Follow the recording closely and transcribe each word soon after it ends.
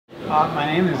My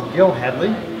name is Gil Headly,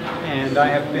 and I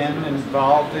have been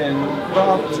involved in,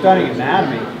 well, studying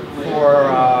anatomy for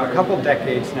a couple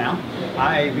decades now.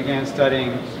 I began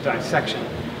studying dissection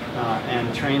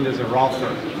and trained as a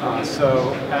rolfer.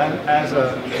 So as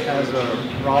a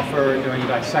rolfer doing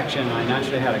dissection, I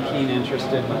naturally had a keen interest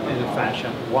in the fascia.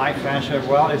 Why fascia?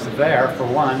 Well, it's there for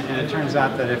one, and it turns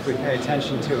out that if we pay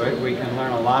attention to it, we can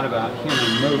learn a lot about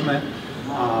human movement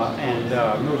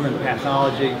and movement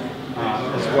pathology,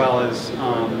 as well as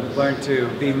learn to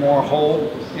be more whole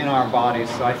in our bodies.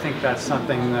 So I think that's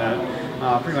something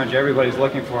that pretty much everybody's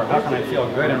looking for. How can I feel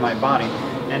good in my body?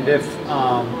 And if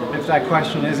that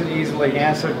question isn't easily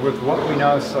answered with what we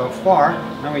know so far,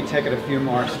 then we take it a few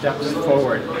more steps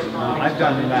forward. I've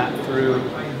done that through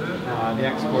the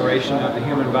exploration of the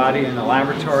human body in the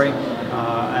laboratory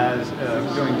as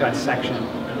doing dissection.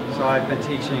 So I've been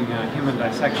teaching human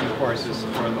dissection courses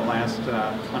for the last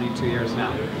 22 years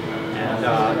now.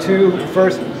 And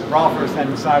first rolfers,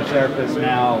 then massage therapists,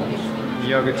 now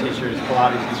yoga teachers,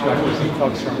 Pilates instructors, and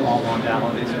folks from all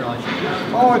modalities, really.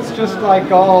 Oh, it's just like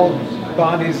all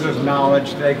bodies of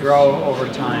knowledge, they grow over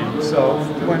time. So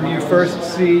when you first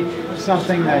see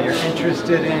something that you're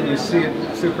interested in, you see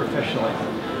it superficially.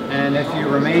 And if you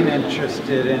remain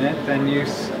interested in it, then you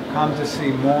come to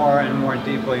see more and more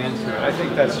deeply into it. I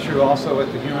think that's true also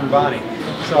with the human body.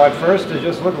 So at first it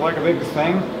just looked like a big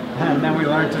thing, and then we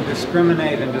learned to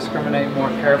discriminate and discriminate more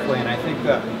carefully. And I think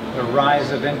the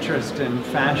rise of interest in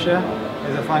fascia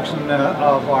is a function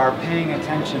of our paying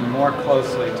attention more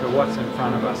closely to what's in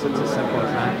front of us. It's as simple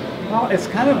as that. Well, it's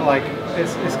kind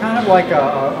of like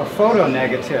a photo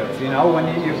negative. You know, when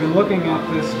you've been looking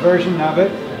at this version of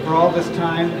it for all this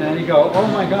time, and then you go, oh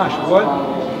my gosh,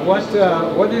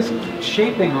 what is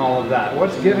shaping all of that?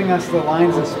 What's giving us the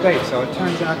lines of space? So it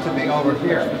turns out to be over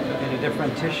here in a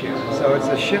different tissue. So it's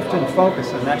a shift in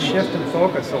focus, and that shift in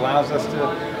focus allows us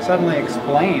to suddenly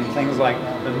explain things like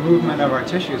the movement of our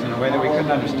tissues in a way that we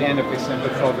couldn't understand if we simply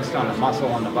focused on the muscle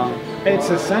and the bone.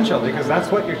 It's essential because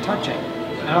that's what you're touching.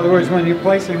 In other words, when you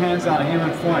place your hands on a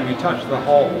human form, you touch the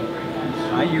whole.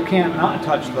 You can't not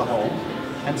touch the whole.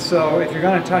 And so if you're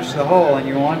going to touch the whole and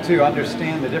you want to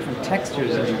understand the different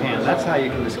textures in your hand, that's how you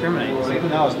can discriminate. So even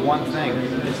though it's one thing,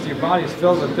 your body is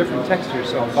filled with different textures.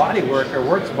 So a body worker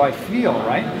works by feel,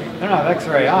 right? They don't have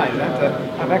X-ray eyes, they have to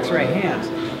have X-ray hands.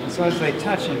 And so as they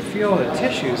touch and feel the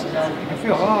tissues, you can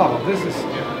feel, oh, this is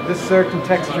this certain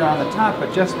texture on the top,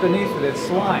 but just beneath it, it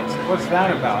slides. What's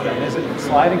that about? And is it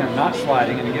sliding or not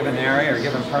sliding in a given area or a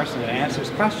given person? It answers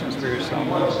questions for yourself.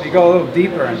 You go a little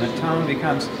deeper and the tone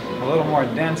becomes a little more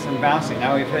dense and bouncy.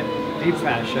 Now we've hit deep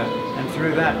fascia, and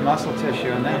through that muscle tissue,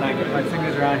 and then I get my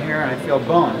fingers around here and I feel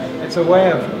bone. It's a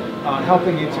way of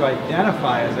helping you to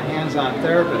identify as a hands-on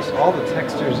therapist all the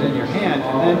textures in your hand,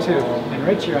 and then to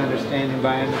enrich your understanding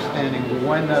by understanding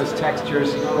when those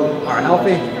textures are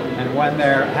healthy and when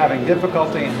they're having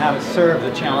difficulty, and how to serve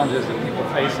the challenges that people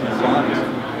face in their bodies.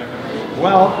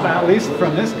 Well, at least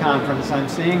from this conference, I'm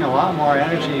seeing a lot more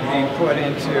energy being put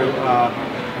into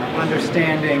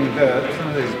understanding some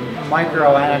of these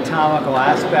microanatomical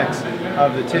aspects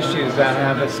of the tissues that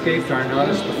have escaped our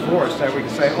notice before, so that we can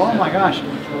say, oh my gosh,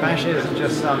 fascia isn't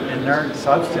just some inert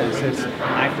substance, it's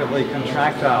actively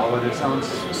contractile with its own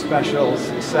special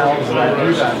cells that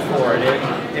do that for it.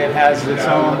 It has its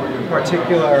own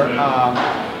particular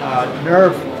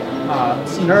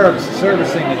nerves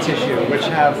servicing the tissue, which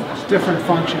have different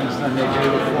functions than they do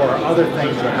for other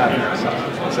things that have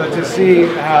nerves. So to see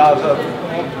how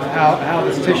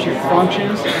this tissue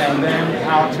functions, and then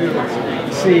how to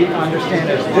understand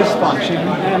its dysfunction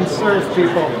and serve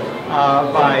people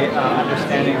by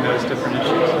understanding those different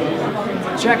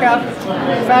issues. Check out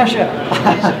fascia.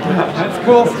 That's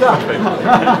cool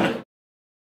stuff.